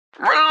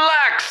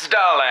Relax,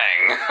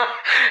 darling.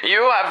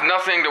 You have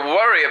nothing to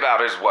worry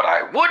about is what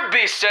I would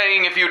be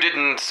saying if you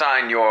didn't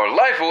sign your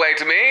life away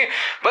to me.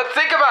 But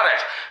think about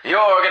it.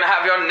 You're gonna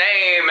have your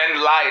name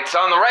and lights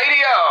on the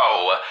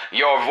radio.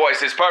 Your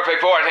voice is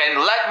perfect for it, and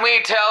let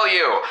me tell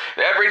you,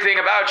 everything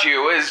about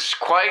you is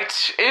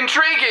quite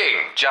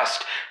intriguing.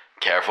 Just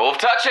careful of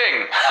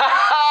touching. Ha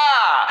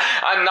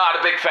ha! I'm not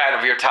a big fan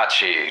of your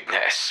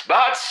touchiness.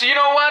 But you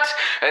know what?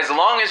 As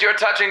long as you're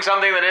touching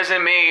something that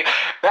isn't me,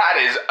 that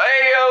is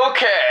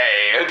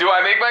A-okay. Do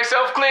I make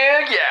myself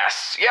clear?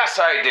 Yes. Yes,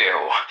 I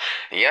do.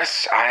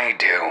 Yes, I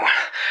do.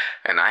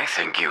 And I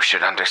think you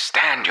should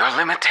understand your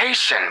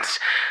limitations.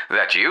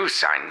 That you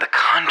signed the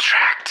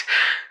contract.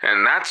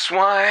 And that's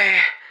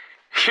why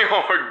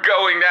you're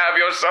going to have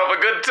yourself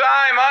a good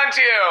time, aren't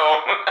you?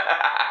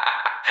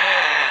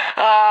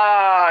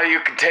 You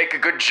can take a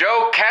good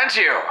joke, can't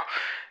you?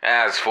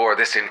 As for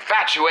this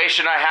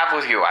infatuation I have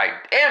with you, I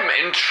am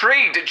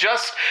intrigued,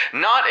 just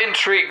not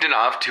intrigued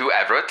enough to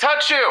ever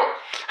touch you.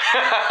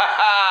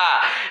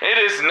 It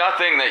is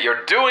nothing that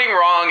you're doing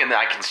wrong, and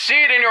I can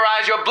see it in your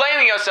eyes. You're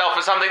blaming yourself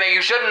for something that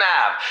you shouldn't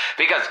have.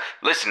 Because,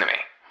 listen to me.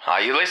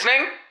 Are you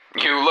listening?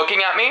 You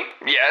looking at me?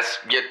 Yes.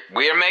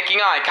 We are making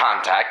eye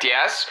contact,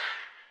 yes?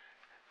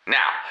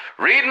 Now,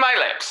 read my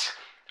lips.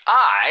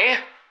 I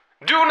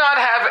do not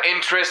have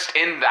interest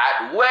in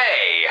that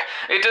way.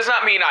 It does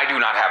not mean I do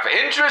not have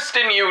interest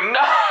in you.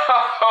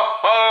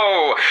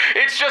 No!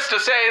 It's just to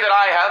say that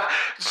I have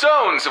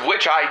zones of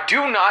which I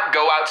do not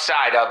go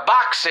outside of,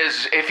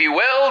 boxes, if you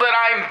will, that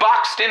I'm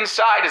boxed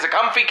inside as a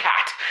comfy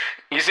cat.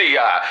 You see,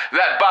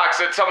 that box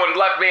that someone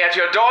left me at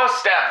your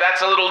doorstep,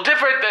 that's a little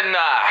different than,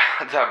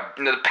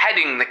 the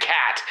petting the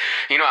cat.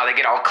 You know how they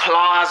get all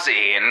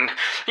clawsy, and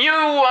you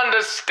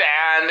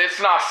understand. It's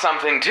not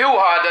something too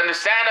hard to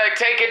understand. I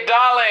take it,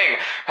 darling.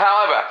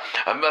 However,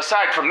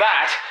 aside from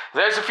that,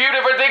 there's a few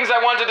different things I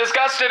want to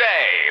discuss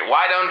today.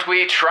 Why don't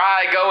we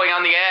try going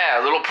on the air?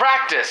 A little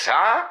practice,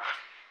 huh?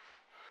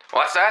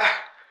 What's that?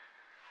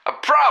 A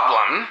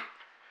problem?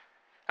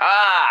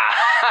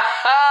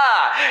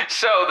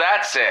 So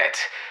that's it.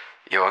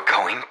 You're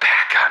going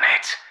back on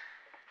it.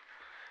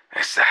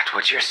 Is that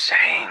what you're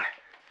saying?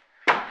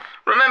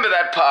 Remember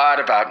that part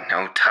about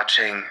no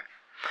touching?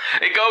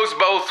 It goes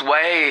both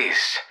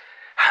ways,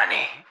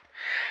 honey.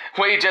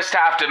 We just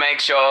have to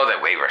make sure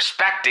that we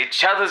respect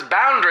each other's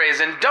boundaries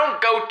and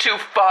don't go too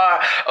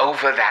far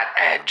over that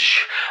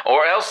edge.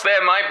 Or else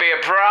there might be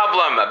a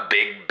problem, a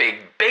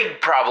big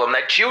problem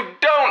that you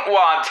don't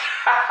want.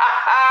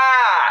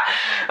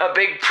 A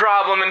big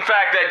problem, in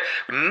fact, that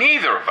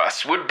neither of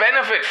us would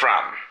benefit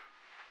from.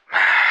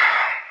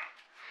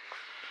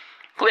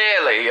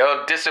 Clearly,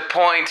 you're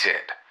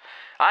disappointed.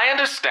 I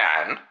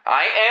understand.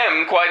 I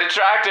am quite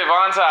attractive,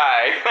 aren't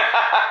I?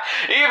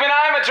 Even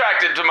I'm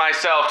attracted to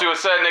myself to a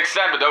certain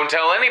extent, but don't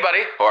tell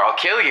anybody, or I'll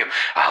kill you.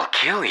 I'll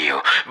kill you.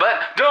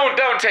 But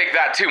don't take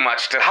that too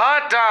much to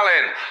heart,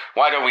 darling.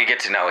 Why don't we get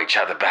to know each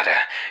other better?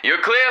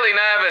 You're clearly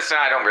nervous,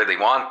 and I don't really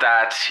want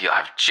that. You'll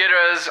have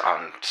jitters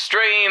on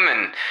stream,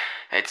 and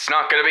it's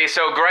not going to be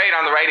so great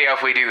on the radio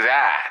if we do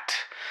that.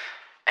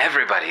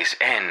 Everybody's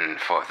in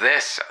for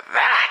this or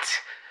that.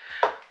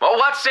 Well,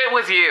 what's it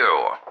with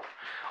you?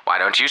 Why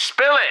don't you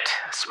spill it?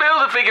 Spill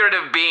the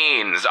figurative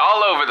beans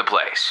all over the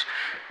place.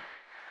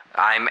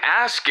 I'm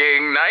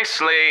asking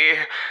nicely.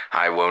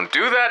 I won't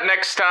do that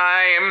next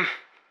time.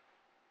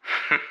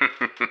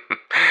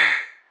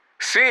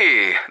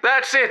 See,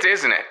 that's it,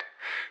 isn't it?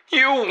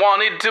 You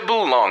wanted to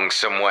belong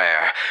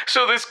somewhere,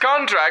 so this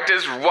contract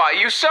is why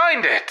you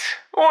signed it.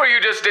 Or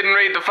you just didn't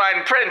read the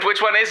fine print.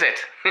 Which one is it?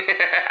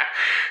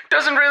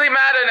 Doesn't really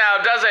matter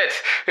now, does it?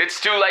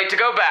 It's too late to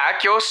go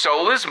back. Your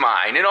soul is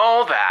mine and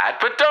all that.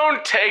 But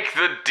don't take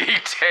the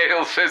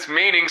details as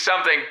meaning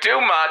something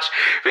too much,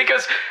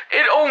 because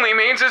it only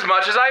means as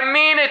much as I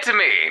mean it to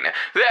mean.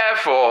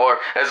 Therefore,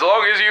 as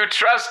long as you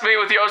trust me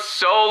with your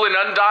soul and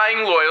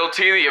undying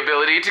loyalty, the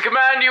ability to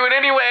command you in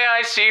any way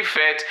I see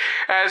fit,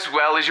 as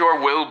well as your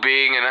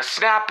will-being, and a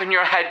snap and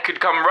your head could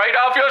come right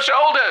off your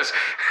shoulders.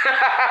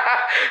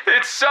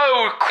 It's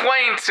so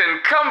quaint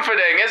and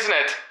comforting, isn't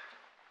it?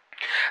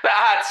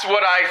 That's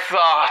what I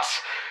thought.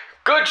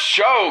 Good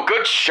show,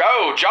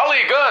 jolly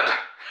good.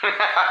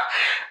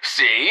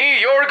 See,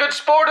 you're a good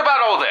sport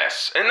about all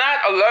this, and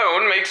that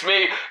alone makes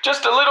me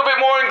just a little bit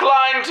more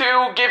inclined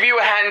to give you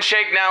a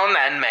handshake now and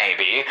then,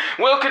 maybe.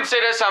 We'll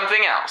consider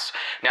something else.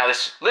 Now,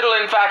 this little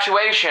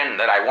infatuation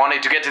that I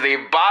wanted to get to the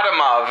bottom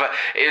of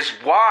is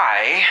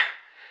why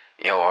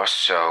you're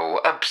so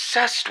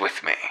obsessed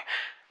with me.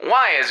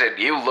 Why is it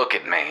you look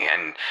at me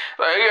and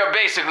you're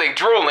basically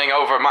drooling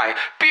over my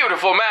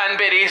beautiful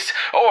man-biddies,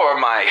 or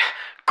my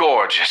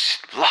gorgeous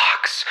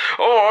locks,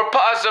 or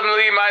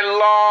possibly my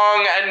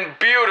long and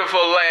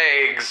beautiful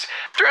legs?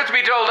 Truth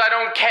be told, I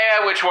don't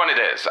care which one it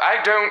is.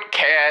 I don't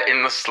care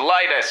in the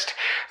slightest.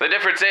 The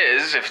difference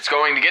is, if it's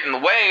going to get in the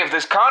way of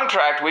this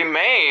contract, we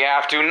may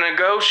have to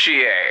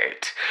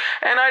negotiate.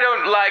 And I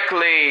don't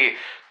likely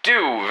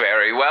do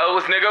very well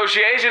with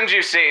negotiations,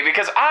 you see,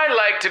 because I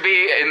like to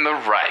be in the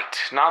right,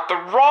 not the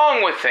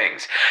wrong with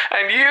things.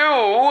 And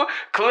you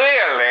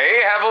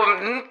clearly have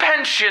a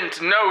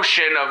penchant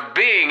notion of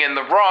being in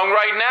the wrong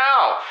right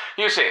now.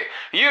 You see,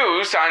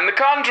 you signed the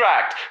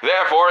contract.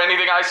 Therefore,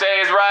 anything I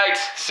say is right.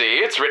 See,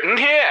 it's written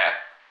here.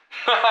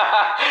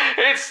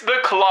 It's the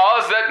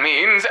clause that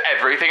means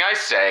everything I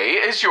say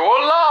is your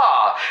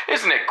law.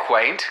 Isn't it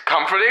quaint,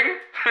 comforting?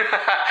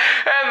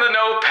 And the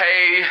no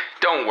pay,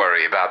 don't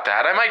worry about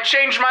that. I might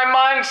change my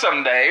mind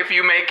someday if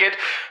you make it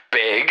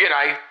big and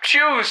I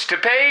choose to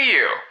pay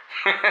you.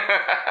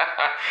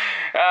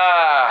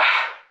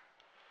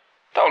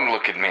 Don't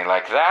look at me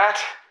like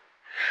that.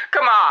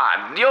 Come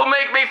on, you'll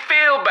make me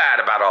feel bad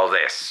about all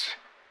this.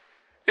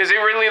 Is it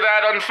really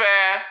that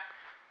unfair?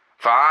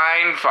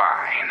 Fine,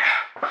 fine.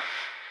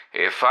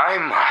 If I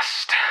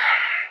must.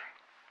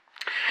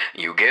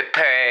 You get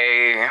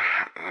pay,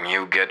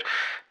 you get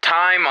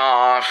time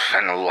off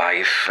and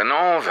life and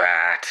all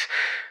that.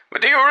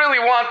 But do you really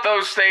want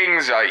those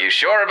things? Are you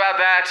sure about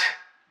that?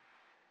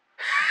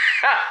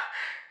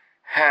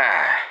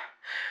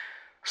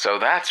 So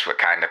that's what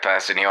kind of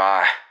person you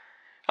are.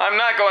 I'm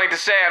not going to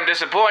say I'm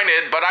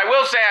disappointed, but I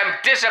will say I'm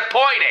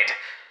disappointed.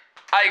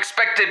 I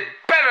expected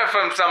better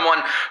from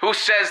someone who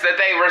says that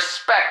they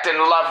respect and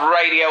love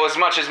radio as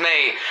much as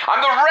me.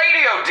 I'm the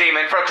radio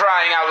demon, for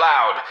crying out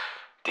loud.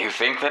 Do you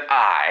think that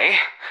I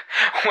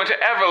would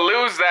ever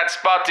lose that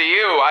spot to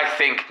you? I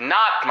think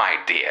not, my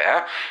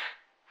dear.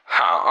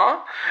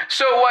 Huh?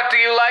 So what do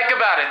you like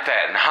about it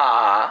then,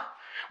 huh?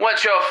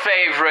 What's your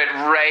favorite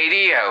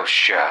radio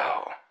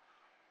show?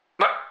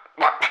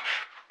 What?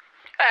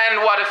 And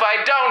what if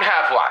I don't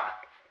have one?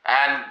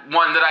 And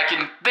one that I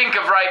can think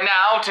of right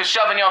now to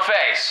shove in your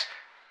face.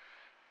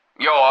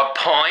 Your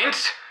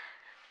point?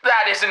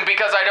 That isn't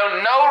because I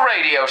don't know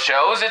radio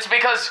shows, it's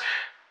because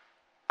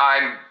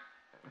I'm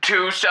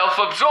too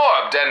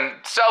self-absorbed and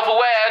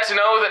self-aware to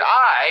know that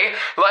I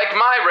like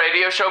my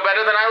radio show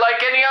better than I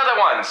like any other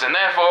ones, and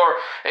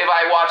therefore, if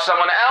I watch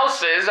someone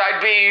else's,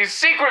 I'd be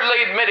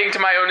secretly admitting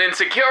to my own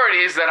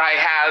insecurities that I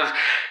have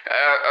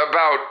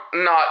about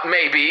not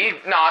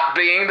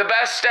being the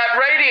best at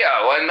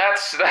radio, and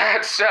that's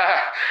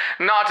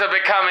not a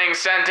becoming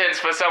sentence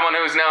for someone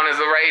who's known as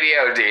the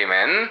radio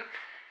demon.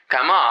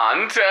 Come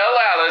on, tell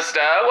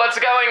Alastor what's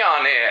going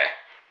on here.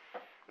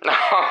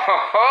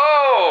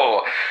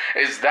 Oh,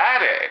 is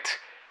that it?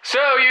 So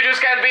you just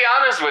can't be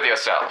honest with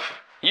yourself.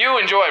 You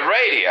enjoy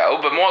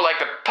radio, but more like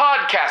the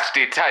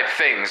podcasty type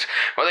things,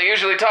 where they're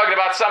usually talking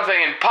about something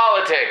in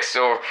politics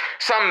or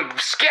some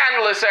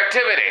scandalous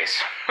activities.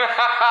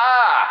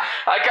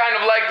 I kind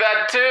of like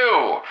that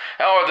too.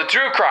 Or the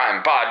true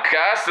crime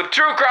podcast. The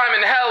true crime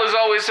in hell is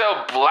always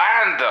so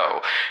bland,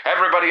 though.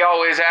 Everybody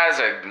always has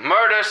a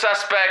murder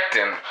suspect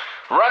and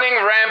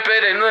running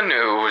rampant in the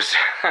news.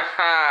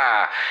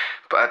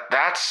 But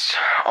that's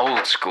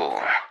old school.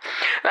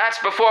 That's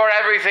before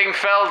everything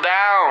fell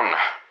down.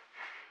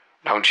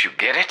 Don't you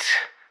get it?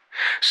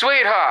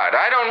 Sweetheart,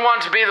 I don't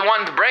want to be the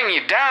one to bring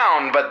you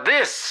down, but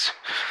this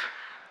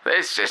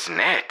isn't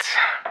it.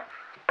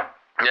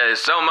 There's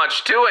so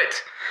much to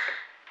it.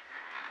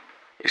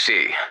 You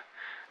see,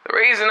 the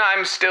reason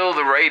I'm still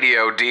the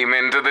radio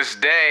demon to this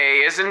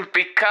day isn't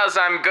because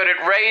I'm good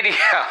at radio.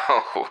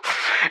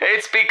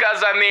 It's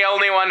because I'm the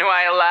only one who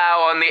I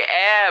allow on the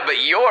air,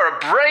 but you're a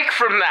break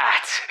from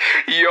that.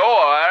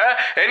 You're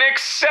an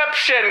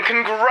exception.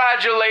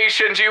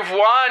 Congratulations, you've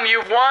won,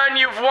 you've won,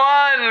 you've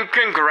won.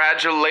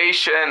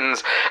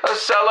 Congratulations. A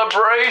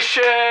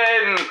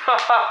celebration.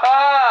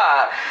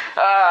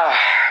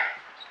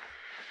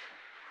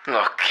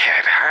 Look,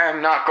 kid,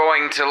 I'm not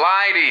going to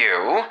lie to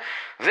you.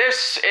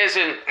 This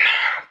isn't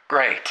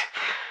great.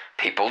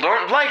 People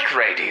don't like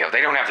radio.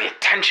 They don't have the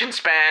attention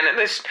span. And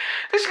this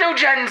no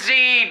Gen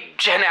Z,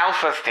 Gen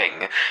Alpha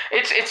thing.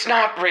 It's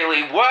not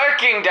really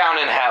working down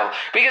in hell.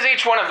 Because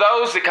each one of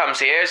those that comes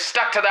here is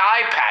stuck to the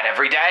iPad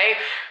every day.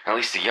 At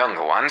least the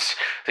younger ones.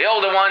 The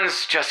older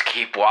ones just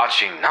keep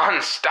watching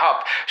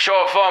non-stop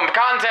short-form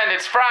content.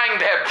 It's frying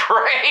their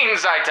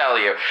brains, I tell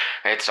you.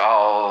 It's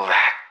all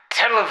that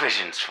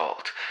television's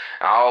fault.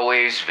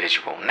 Always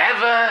visual.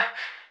 Never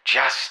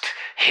just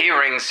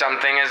hearing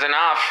something is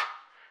enough.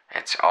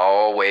 It's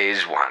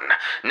always one,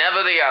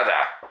 never the other.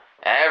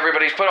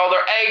 Everybody's put all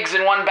their eggs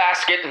in one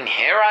basket, and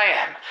here I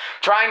am,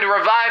 trying to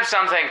revive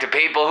something to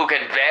people who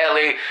can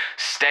barely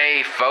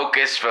stay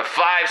focused for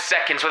 5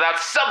 seconds without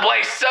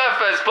Subway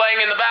Surfers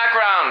playing in the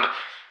background.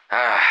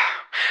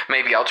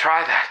 Maybe I'll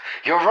try that.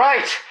 You're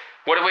right.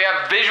 What if we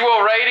have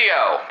visual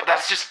radio? But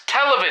that's just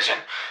television.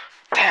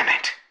 Damn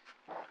it.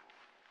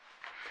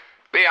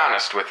 Be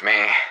honest with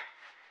me.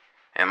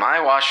 Am I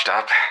washed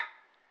up?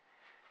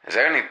 Is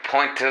there any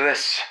point to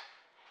this?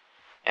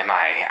 Am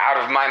I out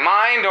of my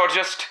mind or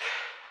just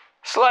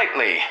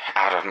slightly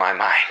out of my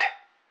mind?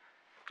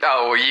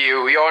 Oh,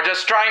 you're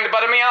just trying to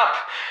butter me up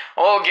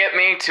or get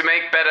me to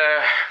make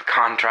better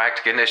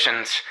contract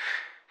conditions.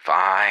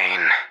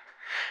 Fine.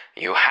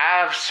 You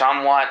have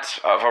somewhat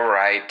of a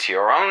right to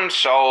your own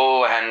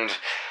soul and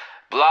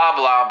Blah,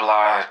 blah,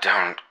 blah,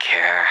 don't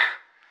care.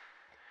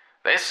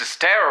 This is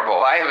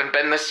terrible. I haven't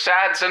been this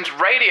sad since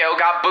radio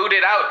got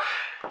booted out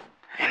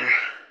in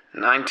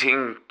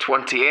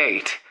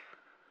 1928.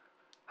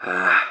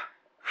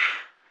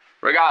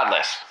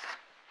 Regardless,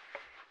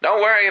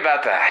 don't worry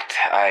about that.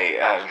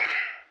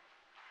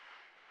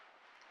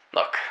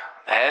 Look,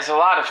 there's a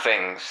lot of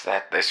things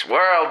that this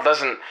world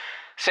doesn't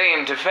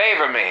seem to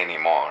favor me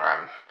anymore.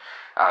 I'm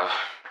a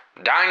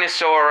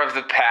dinosaur of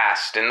the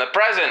past, in the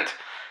present,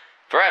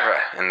 forever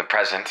in the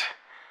present.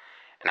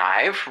 And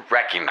I've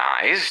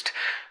recognized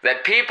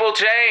that people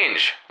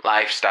change,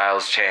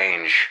 lifestyles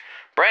change,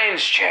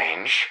 brains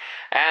change,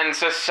 and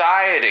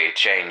society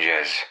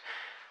changes.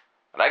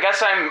 But I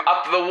guess I'm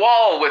up the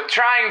wall with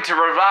trying to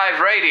revive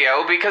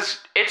radio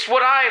because it's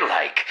what I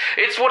like.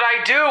 It's what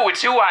I do.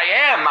 It's who I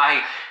am.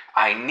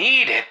 I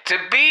need it to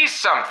be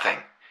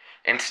something.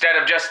 Instead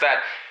of just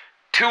that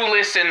 2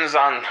 listens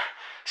on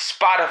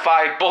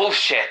Spotify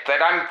bullshit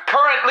that I'm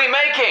currently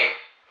making.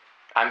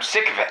 I'm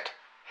sick of it.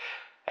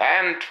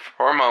 And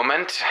for a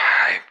moment,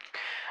 I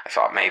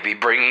thought maybe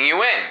bringing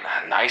you in.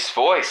 A nice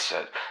voice,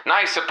 a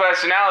nicer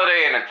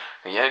personality, and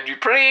you're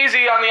pretty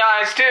easy on the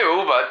eyes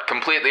too, but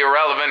completely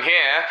irrelevant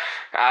here.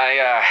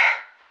 I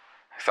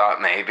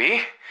thought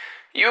maybe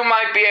you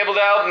might be able to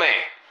help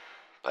me.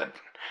 But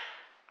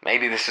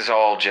maybe this is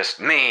all just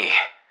me,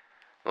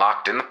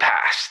 locked in the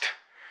past.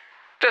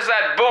 Just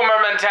that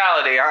boomer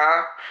mentality,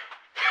 huh?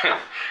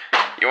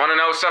 You want to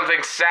know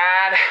something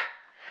sad?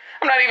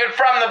 I'm not even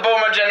from the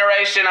boomer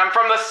generation. I'm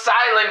from the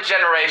silent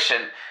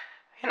generation.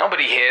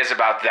 Nobody hears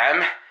about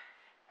them.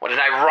 What an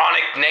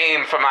ironic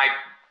name for my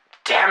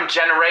damn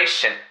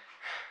generation.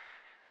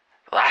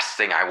 The last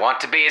thing I want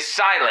to be is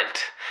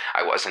silent.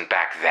 I wasn't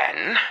back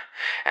then,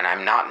 and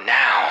I'm not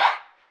now.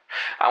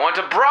 I want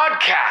to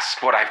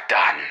broadcast what I've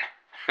done.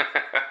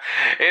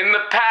 In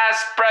the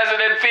past,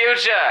 present, and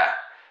future.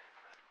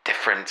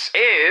 Difference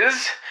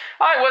is,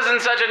 I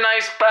wasn't such a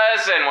nice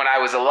person when I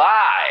was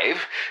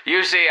alive.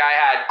 You see, I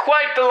had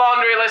quite the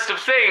laundry list of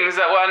things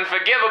that were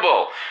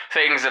unforgivable.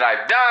 Things that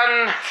I've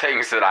done,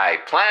 things that I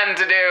planned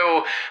to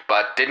do,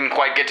 but didn't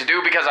quite get to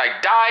do because I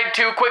died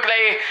too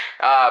quickly,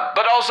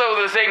 but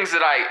also the things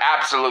that I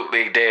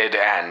absolutely did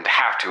and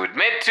have to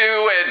admit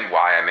to, and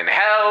why I'm in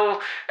hell,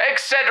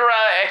 etc.,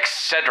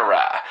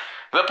 etc.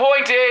 The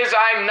point is,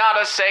 I'm not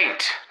a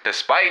saint.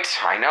 Despite,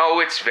 I know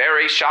it's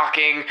very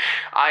shocking,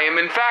 I am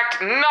in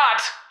fact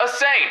not a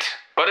saint,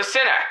 but a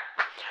sinner.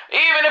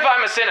 Even if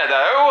I'm a sinner,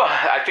 though,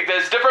 I think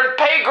there's different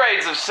pay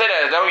grades of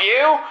sinner, don't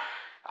you?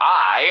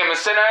 I am a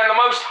sinner in the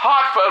most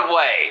heartfelt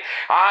way.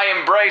 I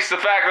embrace the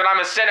fact that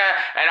I'm a sinner,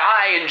 and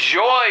I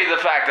enjoy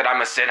the fact that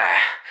I'm a sinner.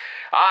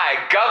 I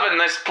govern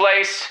this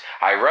place.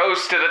 I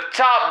rose to the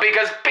top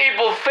because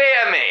people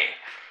fear me.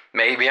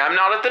 Maybe I'm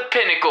not at the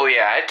pinnacle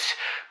yet,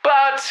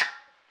 but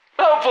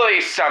hopefully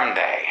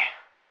someday.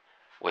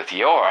 With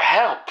your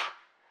help.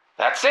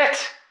 That's it.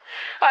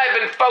 I've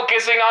been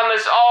focusing on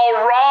this all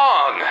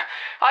wrong.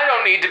 I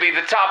don't need to be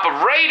the top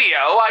of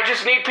radio, I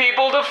just need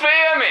people to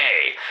fear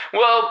me.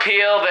 We'll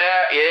peel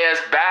their ears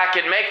back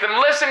and make them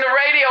listen to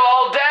radio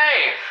all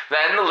day.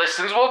 Then the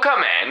listens will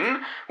come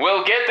in,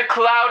 we'll get the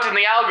clout and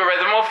the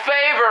algorithm will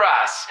favor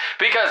us.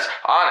 Because,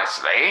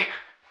 honestly,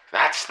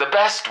 that's the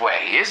best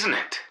way, isn't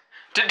it?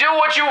 To do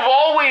what you've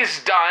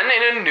always done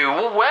in a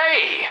new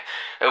way.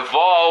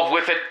 Evolve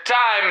with the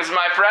times,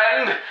 my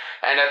friend.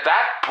 And at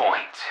that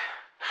point,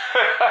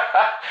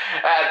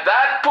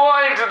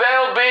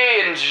 they'll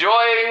be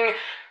enjoying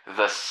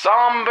the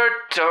somber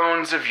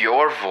tones of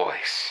your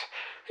voice.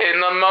 In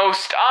the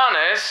most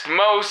honest,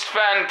 most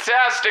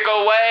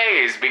fantastical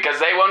ways, because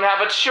they won't have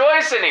a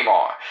choice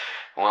anymore.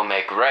 We'll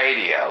make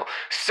radio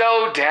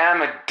so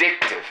damn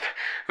addictive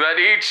that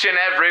each and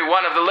every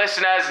one of the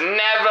listeners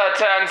never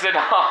turns it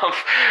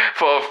off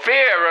for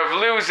fear of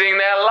losing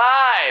their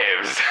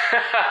lives.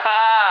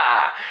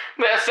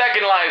 Their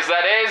second lives,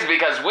 that is,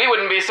 because we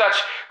wouldn't be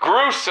such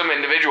gruesome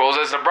individuals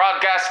as to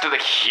broadcast to the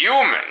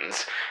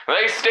humans.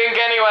 They stink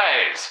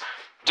anyways.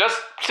 Just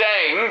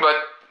saying, but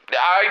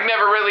I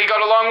never really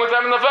got along with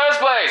them in the first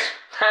place.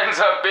 Ends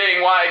up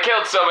being why I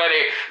killed so many.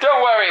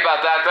 Don't worry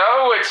about that,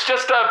 though. It's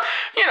just a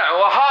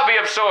hobby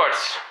of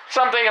sorts.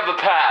 Something of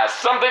the past.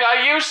 Something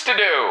I used to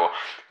do.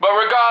 But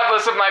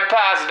regardless of my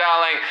past,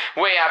 darling,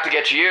 we have to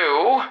get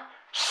you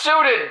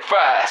suited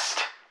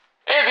first.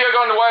 If you're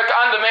going to work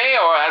under me,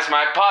 or as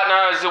my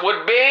partners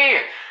would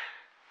be,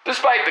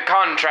 despite the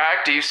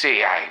contract, you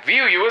see, I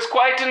view you as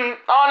quite an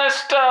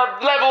honest,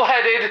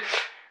 level-headed,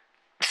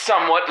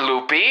 somewhat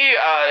loopy,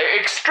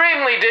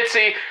 extremely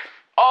ditzy,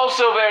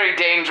 also very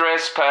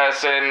dangerous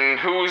person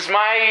who's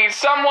my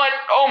somewhat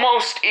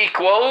almost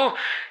equal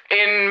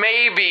in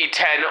maybe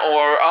 10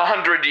 or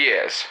 100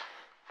 years.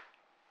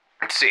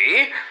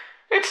 See?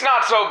 It's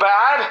not so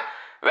bad.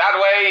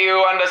 That way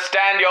you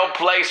understand your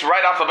place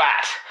right off the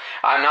bat.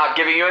 I'm not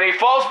giving you any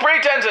false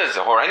pretenses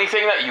or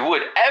anything that you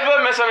would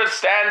ever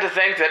misunderstand to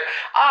think that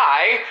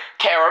I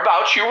care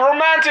about you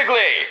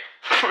romantically.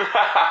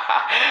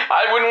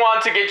 I wouldn't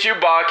want to get you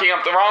barking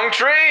up the wrong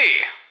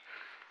tree.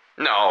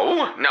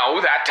 No,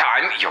 that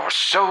time, you're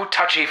so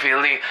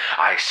touchy-feely,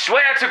 I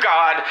swear to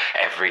God,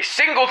 every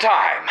single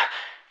time.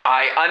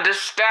 I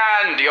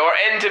understand you're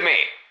into me.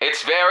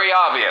 It's very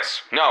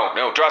obvious.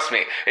 No, trust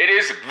me. It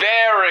is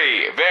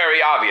very,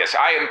 very obvious.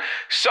 I am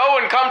so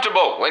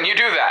uncomfortable when you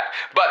do that.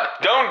 But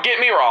don't get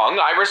me wrong,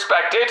 I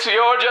respect it.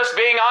 You're just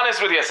being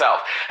honest with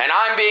yourself. And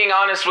I'm being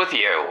honest with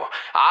you.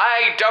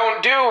 I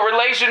don't do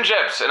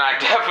relationships, and I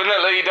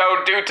definitely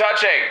don't do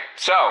touching.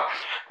 So,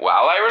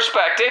 while I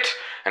respect it,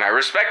 and I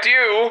respect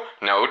you,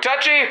 no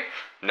touchy.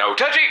 No,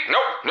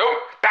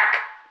 back.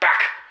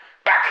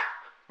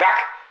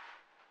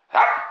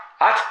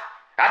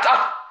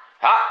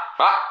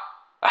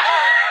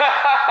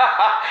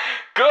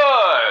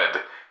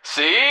 Good.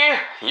 See?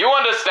 You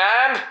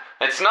understand?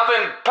 It's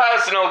nothing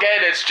personal,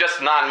 kid. It's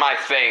just not my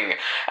thing.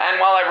 And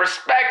while I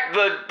respect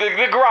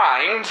the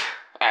grind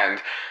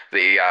and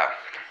the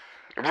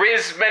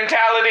Riz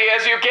mentality,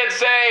 as you kids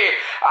say,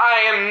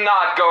 I am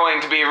not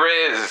going to be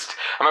rizzed.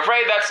 I'm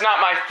afraid that's not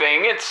my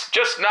thing. It's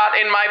just not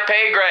in my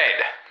pay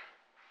grade.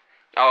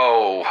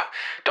 Oh,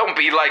 don't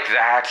be like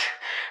that.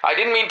 I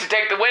didn't mean to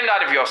take the wind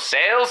out of your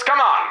sails. Come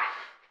on,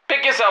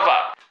 pick yourself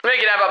up. We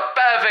can have a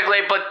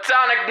perfectly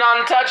platonic,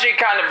 non-touchy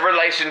kind of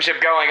relationship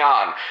going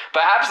on.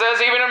 Perhaps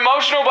there's even an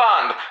emotional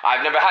bond.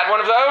 I've never had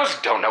one of those,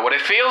 don't know what it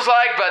feels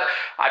like, but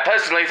I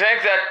personally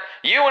think that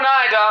you and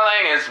I,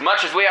 darling, as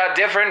much as we are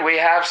different,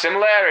 we have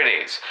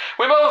similarities.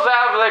 We both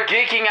have the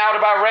geeking out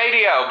about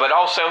radio, but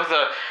also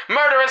the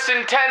murderous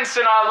intense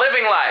in our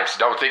living lives.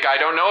 Don't think I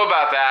don't know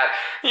about that.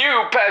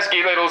 You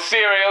pesky little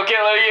serial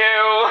killer,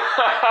 you.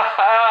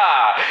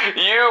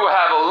 You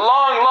have a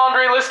long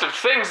laundry list of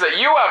things that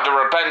you have to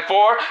repent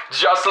for,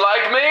 just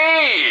like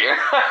me.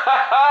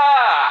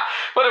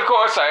 But of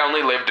course, I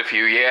only lived a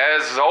few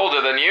years older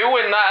than you,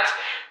 and that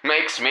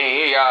makes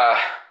me,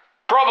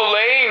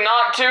 probably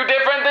not too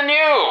different than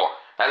you.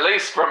 At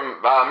least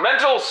from a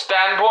mental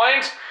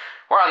standpoint.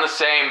 We're on the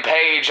same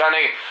page,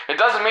 honey. It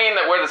doesn't mean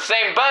that we're the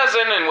same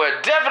person, and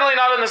we're definitely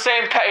not on the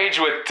same page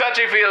with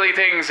touchy-feely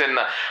things and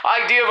the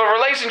idea of a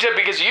relationship,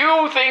 because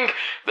you think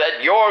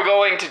that you're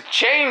going to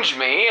change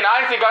me, and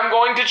I think I'm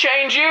going to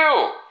change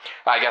you.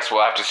 I guess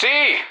we'll have to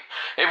see.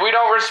 If we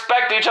don't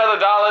respect each other,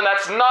 darling,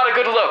 that's not a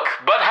good look.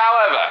 But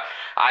however,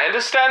 I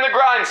understand the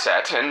grind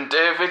set, and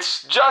if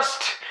it's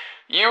just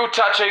you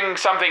touching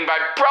something by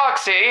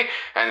proxy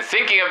and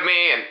thinking of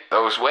me in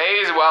those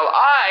ways, well,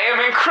 I am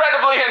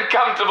incredibly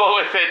uncomfortable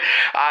with it.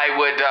 I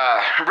would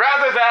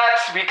rather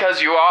that,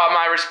 because you are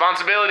my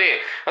responsibility.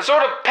 A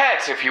sort of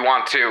pet, if you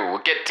want to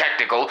get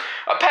technical.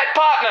 A pet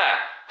partner.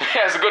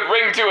 Has a good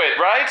ring to it,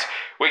 right?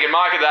 We can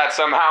market that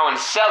somehow and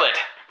sell it.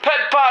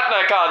 Pet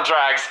partner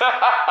contracts.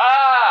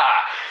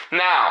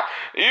 Now,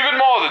 even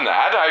more than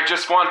that, I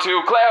just want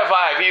to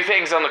clarify a few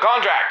things on the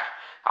contract.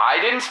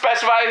 I didn't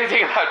specify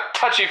anything about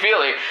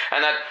touchy-feely,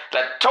 and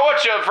that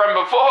torture from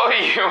before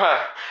you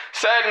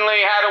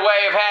certainly had a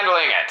way of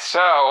handling it. So,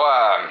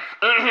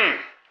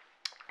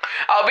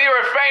 I'll be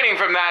refraining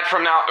from that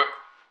from now.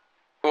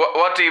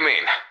 What do you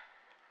mean?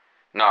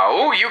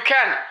 No, you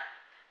can.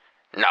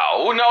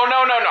 No,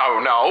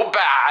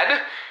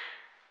 bad.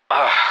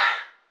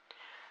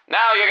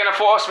 Now you're gonna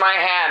force my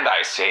hand,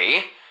 I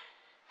see.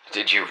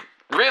 Did you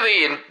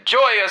really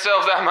enjoy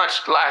yourself that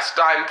much last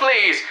time?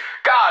 Please,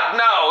 God,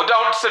 no,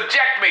 don't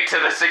subject me to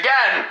this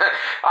again.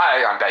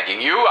 I'm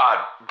begging you,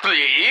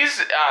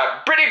 please,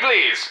 pretty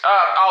please.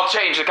 I'll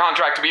change the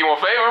contract to be more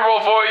favorable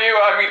for you.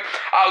 I mean,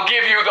 I'll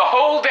give you the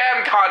whole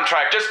damn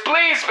contract. Just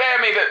please spare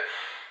me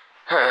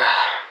the...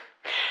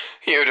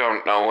 You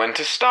don't know when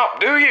to stop,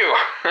 do you?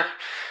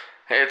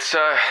 It's,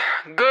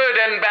 good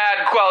and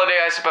bad quality,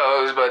 I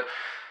suppose, but...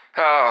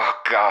 Oh,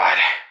 God.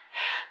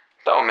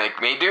 Don't make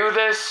me do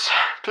this,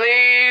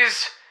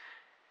 please.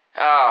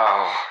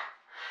 Oh.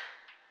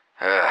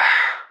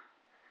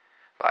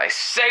 By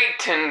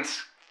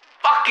Satan's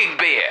fucking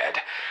beard.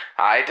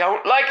 I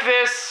don't like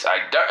this. I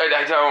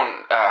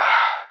don't,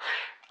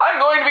 I'm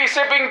going to be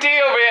sipping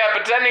tea over here,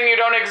 pretending you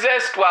don't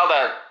exist while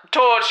the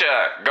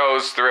torture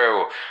goes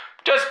through.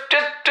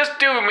 Just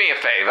do me a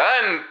favor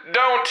and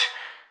don't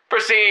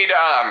proceed,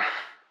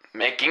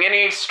 making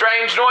any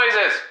strange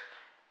noises.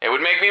 It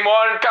would make me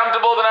more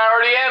uncomfortable than I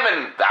already am,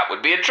 and that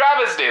would be a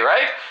travesty,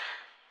 right?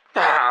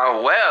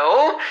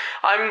 Well,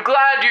 I'm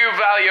glad you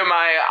value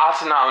my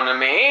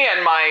autonomy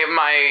and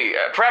my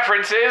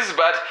preferences,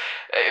 but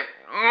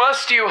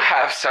must you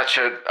have such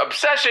an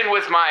obsession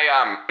with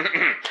my,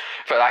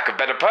 for lack of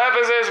better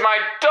purposes, my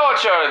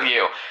torture of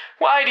you?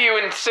 Why do you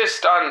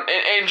insist on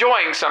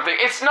enjoying something?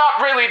 It's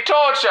not really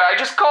torture. I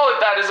just call it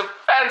that as a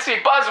fancy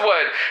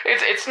buzzword.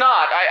 It's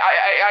not.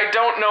 I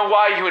don't know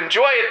why you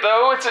enjoy it,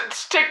 though.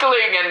 It's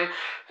tickling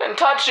and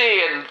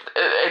touchy and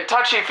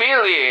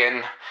touchy-feely,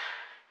 and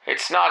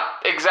it's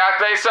not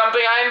exactly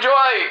something I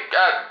enjoy,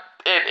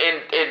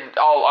 in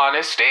all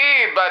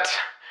honesty, but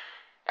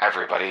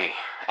everybody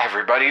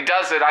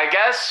does it, I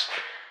guess.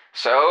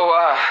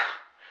 So,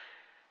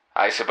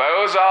 I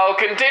suppose I'll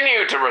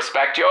continue to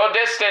respect your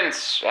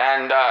distance,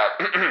 and,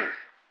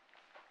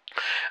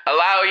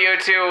 allow you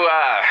to,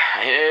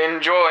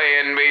 enjoy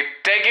and be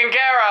taken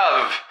care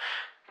of.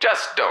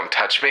 Just don't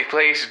touch me,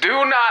 please.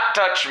 Do not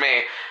touch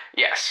me.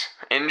 Yes,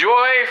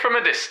 enjoy from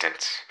a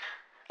distance.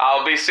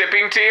 I'll be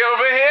sipping tea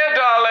over here,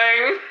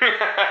 darling.